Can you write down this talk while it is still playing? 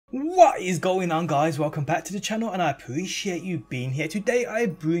What is going on, guys? Welcome back to the channel and I appreciate you being here. Today I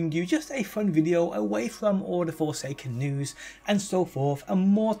bring you just a fun video away from all the Forsaken news and so forth, and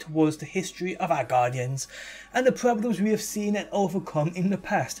more towards the history of our guardians and the problems we have seen and overcome in the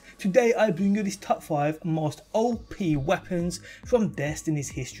past. Today I bring you these top 5 most OP weapons from Destiny's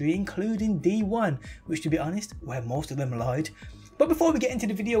history, including D1, which, to be honest, where most of them lied. But before we get into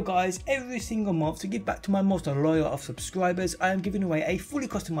the video, guys, every single month to give back to my most loyal of subscribers, I am giving away a fully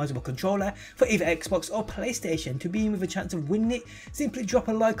customizable controller for either Xbox or PlayStation. To be in with a chance of winning it, simply drop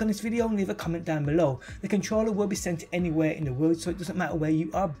a like on this video and leave a comment down below. The controller will be sent anywhere in the world, so it doesn't matter where you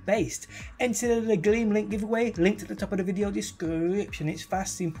are based. Enter the Gleam link giveaway, linked at the top of the video description. It's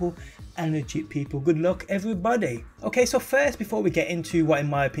fast, simple and legit, people. Good luck, everybody. Okay, so first, before we get into what in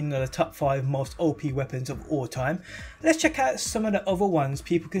my opinion are the top 5 most OP weapons of all time, let's check out some of the other ones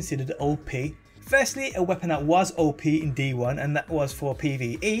people considered OP. Firstly, a weapon that was OP in D1, and that was for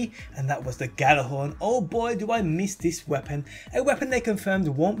PvE, and that was the Galahorn. Oh boy, do I miss this weapon. A weapon they confirmed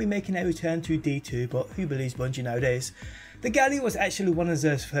won't be making a return to D2, but who believes Bungie nowadays? The Galley was actually one of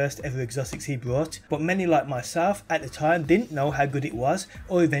Zer's first ever exotics he brought, but many like myself at the time didn't know how good it was,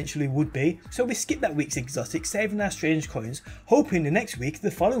 or eventually would be, so we skipped that week's exotic, saving our strange coins, hoping the next week, the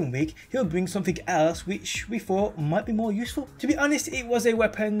following week, he'll bring something else which we thought might be more useful. To be honest, it was a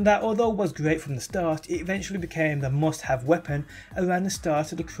weapon that, although was great from the start, it eventually became the must-have weapon around the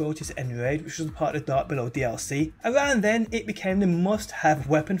start of the Crotus End raid, which was part of the Dark Below DLC. Around then, it became the must-have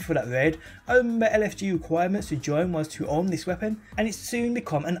weapon for that raid. I remember LFG requirements to join was to own this weapon, and it's soon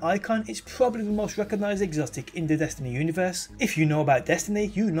become an icon. It's probably the most recognised exotic in the Destiny universe. If you know about Destiny,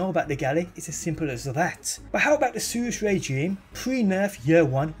 you know about the Galley. It's as simple as that. But how about the Surus regime, pre-nerf year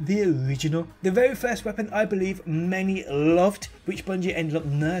 1, the original? The very first weapon I believe many loved, which Bungie ended up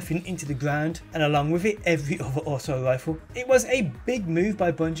nerfing into the ground, and along with it every other auto rifle. It was a big move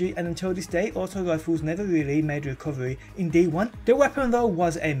by Bungie, and until this day auto rifles never really made a recovery in D1. The weapon though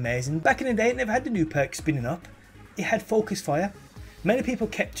was amazing. Back in the day it never had the new perk spinning up. It had focus fire. Many people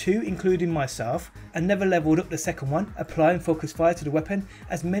kept 2, including myself, and never leveled up the second one, applying focus fire to the weapon,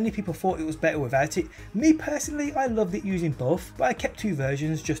 as many people thought it was better without it. Me personally, I loved it using both, but I kept 2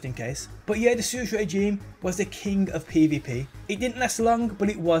 versions just in case. But yeah, the Surus regime was the king of PvP. It didn't last long, but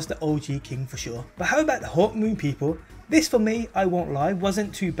it was the OG king for sure. But how about the Hawk Moon, people? This, for me, I won't lie,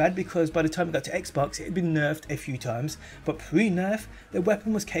 wasn't too bad, because by the time it got to Xbox it had been nerfed a few times, but pre-nerf the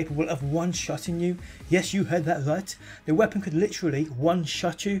weapon was capable of one-shotting you. Yes, you heard that right, the weapon could literally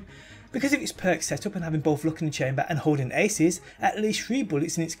one-shot you. Because of its perk setup and having both luck in the chamber and holding aces, at least 3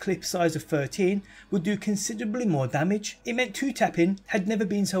 bullets in its clip size of 13 would do considerably more damage. It meant 2 tapping had never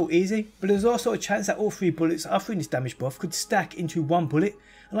been so easy, but there was also a chance that all 3 bullets offering this damage buff could stack into 1 bullet,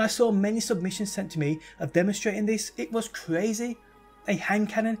 and I saw many submissions sent to me of demonstrating this. It was crazy. A hand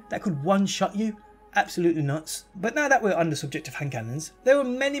cannon that could one-shot you. Absolutely nuts. But now that we're on the subject of hand cannons, there were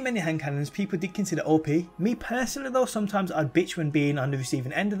many hand cannons people did consider OP. Me personally though, sometimes I'd bitch when being on the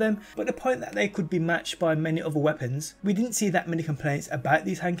receiving end of them, but the point that they could be matched by many other weapons, we didn't see that many complaints about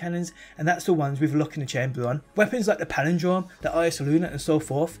these hand cannons, and that's the ones with luck in the chamber on. Weapons like the palindrome, the Ice Luna and so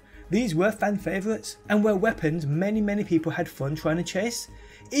forth, these were fan favourites, and were weapons many people had fun trying to chase.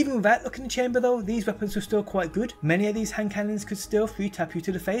 Even without luck in the chamber though, these weapons were still quite good. Many of these hand cannons could still 3-tap you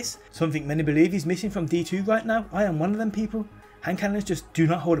to the face, something many believe is missing from D2 right now. I am one of them people. Hand cannons just do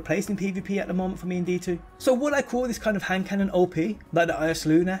not hold a place in PvP at the moment for me in D2. So would I call this kind of hand cannon OP, like the Ice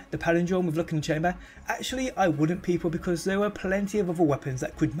Luna, the palindrome with luck in the chamber? Actually I wouldn't, people, because there were plenty of other weapons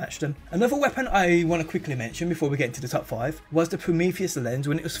that could match them. Another weapon I want to quickly mention before we get into the top 5 was the Prometheus lens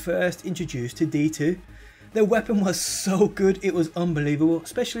when it was first introduced to D2. The weapon was so good, it was unbelievable,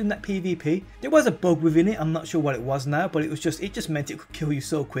 especially in that PvP. There was a bug within it, I'm not sure what it was now, but it just meant it could kill you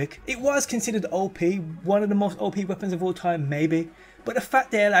so quick. It was considered OP, one of the most OP weapons of all time maybe, but the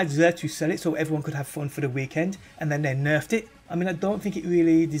fact they allowed Zer to sell it so everyone could have fun for the weekend, and then they nerfed it, I mean, I don't think it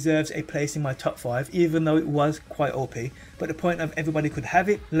really deserves a place in my top 5, even though it was quite OP, but the point of everybody could have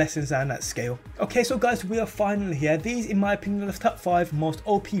it lessens down that scale. Okay, so guys, we are finally here. These, in my opinion, are the top 5 most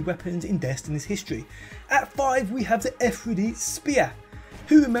OP weapons in Destiny's history. At 5, we have the F3D Spear.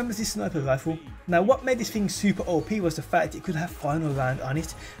 Who remembers this sniper rifle? Now, what made this thing super OP was the fact it could have final round on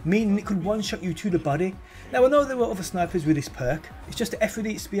it, meaning it could one-shot you to the body. Now, I know there were other snipers with this perk, it's just the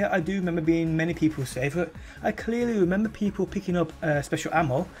F3D Spear I do remember being many people's favourite. I clearly remember people picking up special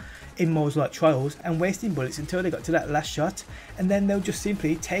ammo in modes like Trials and wasting bullets until they got to that last shot, and then they'll just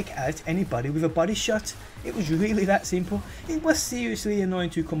simply take out anybody with a body shot. It was really that simple. It was seriously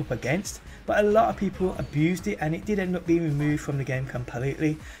annoying to come up against, but a lot of people abused it and it did end up being removed from the game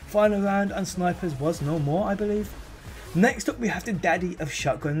completely. Final round on snipers was no more, I believe. Next up we have the daddy of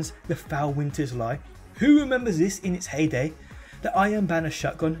shotguns, the Foul Winter's Lie. Who remembers this in its heyday? The Iron Banner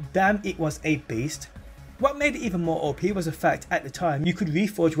shotgun, damn it was a beast. What made it even more OP was the fact at the time you could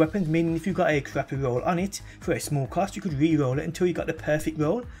reforge weapons, meaning if you got a crappy roll on it for a small cost you could re-roll it until you got the perfect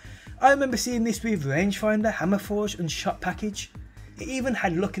roll. I remember seeing this with rangefinder, hammerforge and shot package. It even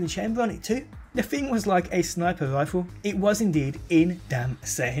had luck in the chamber on it too. The thing was like a sniper rifle. It was indeed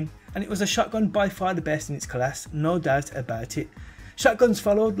insane, and it was a shotgun by far the best in its class, no doubt about it. Shotguns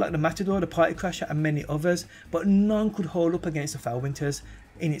followed like the Matador, the Party Crasher and many others, but none could hold up against the Foul Winters.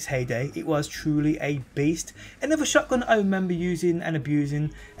 In its heyday, it was truly a beast. Another shotgun I remember using and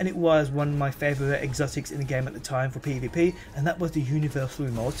abusing, and it was one of my favourite exotics in the game at the time for PvP, and that was the Universal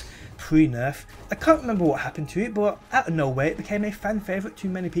Remote, pre-nerf. I can't remember what happened to it, but out of nowhere it became a fan favourite to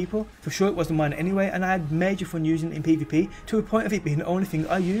many people. For sure it wasn't mine anyway, and I had major fun using it in PvP, to a point of it being the only thing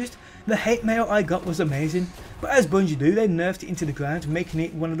I used. The hate mail I got was amazing, but as Bungie do, they nerfed it into the ground, making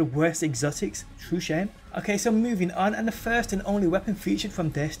it one of the worst exotics. True shame. Okay, so moving on, and the first and only weapon featured from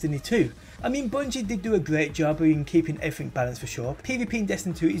Destiny 2. I mean, Bungie did do a great job in keeping everything balanced for sure. PvP in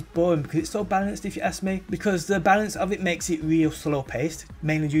Destiny 2 is boring because it's so balanced if you ask me, because the balance of it makes it real slow paced,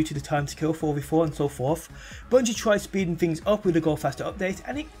 mainly due to the time to kill 4v4 and so forth. Bungie tried speeding things up with the Go Faster update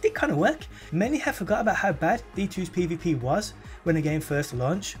and it did kind of work. Many have forgot about how bad D2's PvP was when the game first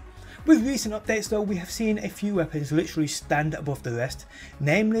launched. With recent updates though, we have seen a few weapons literally stand above the rest,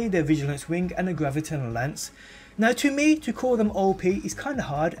 namely the Vigilance Wing and the Graviton Lance. Now to me, to call them OP is kind of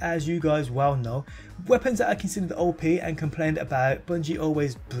hard, as you guys well know. Weapons that are considered OP and complained about, Bungie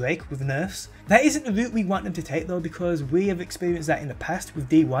always break with nerfs. That isn't the route we want them to take though, because we have experienced that in the past with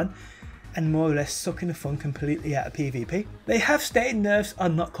D1, and more or less sucking the fun completely out of PvP. They have stated nerfs are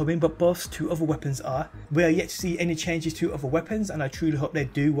not coming, but buffs to other weapons are. We are yet to see any changes to other weapons, and I truly hope they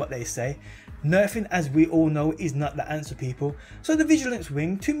do what they say. Nerfing, as we all know, is not the answer, people. So the Vigilance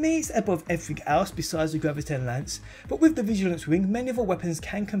Wing, to me, is above everything else besides the Graviton Lance. But with the Vigilance Wing, many other weapons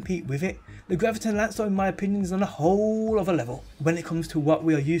can compete with it. The Graviton Lance, though, in my opinion, is on a whole other level when it comes to what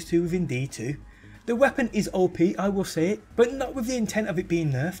we are used to within D2. The weapon is OP, I will say it, but not with the intent of it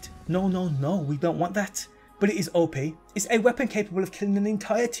being nerfed. No, we don't want that. But it is OP. It's a weapon capable of killing an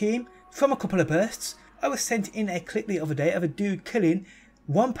entire team from a couple of bursts. I was sent in a clip the other day of a dude killing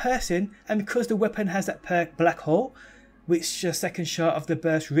one person, and because the weapon has that perk Black Hole, which a second shot of the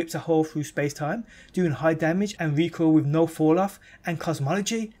burst rips a hole through space-time, doing high damage and recoil with no fall off, and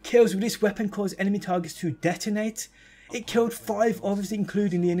cosmology, kills with this weapon cause enemy targets to detonate. It killed 5 others,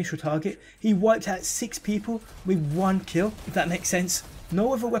 including the initial target. He wiped out 6 people with 1 kill, if that makes sense.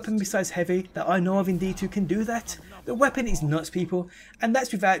 No other weapon besides Heavy that I know of in D2 can do that. The weapon is nuts, people, and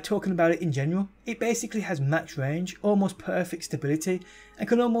that's without talking about it in general. It basically has max range, almost perfect stability, and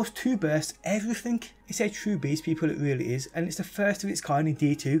can almost 2-burst everything. It's a true beast, people, it really is, and it's the first of its kind in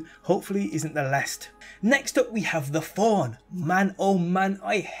D2, hopefully it isn't the last. Next up we have the Fawn. Man, oh man,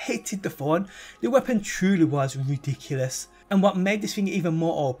 I hated the Fawn. The weapon truly was ridiculous, and what made this thing even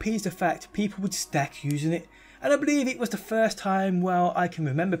more OP is the fact people would stack using it. And I believe it was the first time, well, I can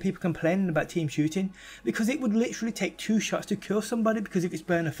remember people complaining about team shooting, because it would literally take 2 shots to kill somebody because of its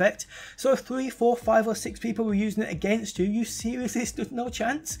burn effect. So if 3, 4, 5 or 6 people were using it against you, you seriously stood no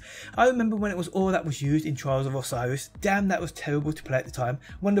chance. I remember when it was all that was used in Trials of Osiris. Damn, that was terrible to play at the time.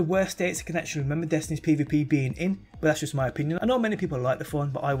 One of the worst states I can actually remember Destiny's PvP being in, but that's just my opinion. I know many people like the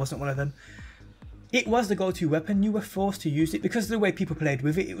Fawn, but I wasn't one of them. It was the go-to weapon. You were forced to use it because of the way people played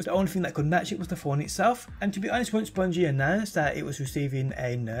with it. It was the only thing that could match it was the Fawn itself. And to be honest, once Bungie announced that it was receiving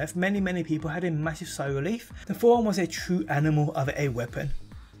a nerf, many people had a massive sigh of relief. The Fawn was a true animal of a weapon.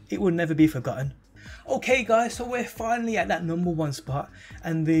 It will never be forgotten. Okay guys, so we're finally at that #1 spot,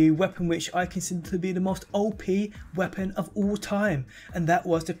 and the weapon which I consider to be the most OP weapon of all time, and that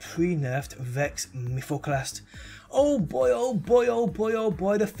was the pre-nerfed Vex Mythoclast. Oh boy, oh boy, oh boy, oh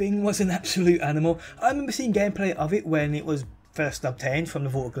boy, the thing was an absolute animal. I remember seeing gameplay of it when it was first obtained from the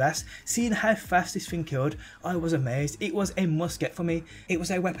Vault Glass. Seeing how fast this thing killed, I was amazed. It was a must get for me. It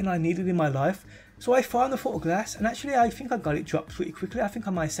was a weapon I needed in my life. So I found the Vault Glass, and actually I think I got it dropped pretty quickly, I think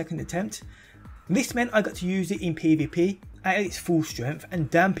on my second attempt. This meant I got to use it in PvP at its full strength, and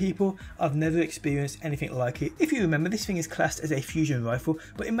damn people, I've never experienced anything like it. If you remember, this thing is classed as a fusion rifle,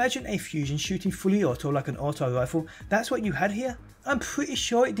 but imagine a fusion shooting fully auto like an auto rifle. That's what you had here. I'm pretty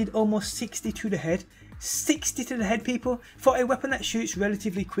sure it did almost 60 to the head. 60 to the head, people. For a weapon that shoots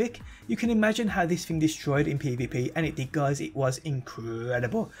relatively quick, you can imagine how this thing destroyed in PvP, and it did, guys. It was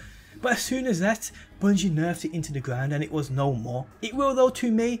incredible. but as soon as that, Bungie nerfed it into the ground and it was no more. It will though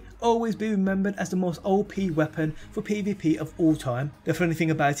to me always be remembered as the most OP weapon for PvP of all time. The funny thing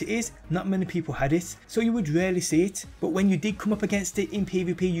about it is, not many people had it, so you would rarely see it, but when you did come up against it in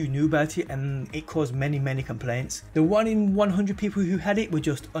PvP you knew about it and it caused many complaints. The 1 in 100 people who had it were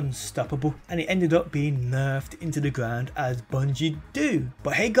just unstoppable, and it ended up being nerfed into the ground as Bungie do.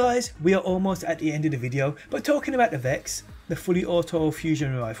 But hey guys, we are almost at the end of the video, but talking about the Vex, the fully auto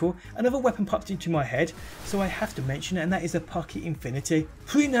fusion rifle, another weapon popped into my head, so I have to mention it, and that is the Pocket Infinity.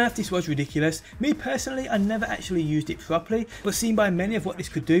 Pre-nerf this was ridiculous. Me personally, I never actually used it properly, but seen by many of what this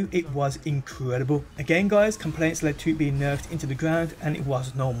could do, it was incredible. Again guys, complaints led to it being nerfed into the ground and it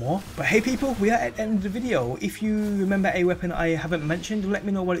was no more. But hey people, we are at the end of the video. If you remember a weapon I haven't mentioned, let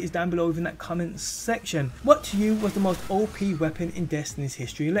me know what it is down below in that comment section. What to you was the most OP weapon in Destiny's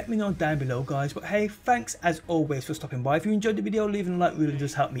history? Let me know down below guys. But hey, thanks as always for stopping by. If you enjoyed the video, leaving a like really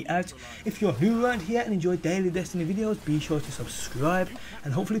does help me out. If you're new around here and enjoy daily Destiny videos, be sure to subscribe,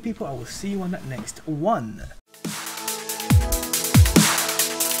 and hopefully people, I will see you on that next one.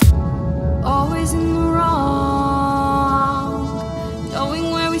 Always in the wrong,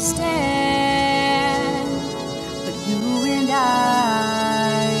 knowing where we stand, but you and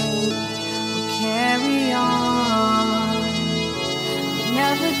I will carry on. We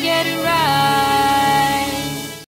never get it right.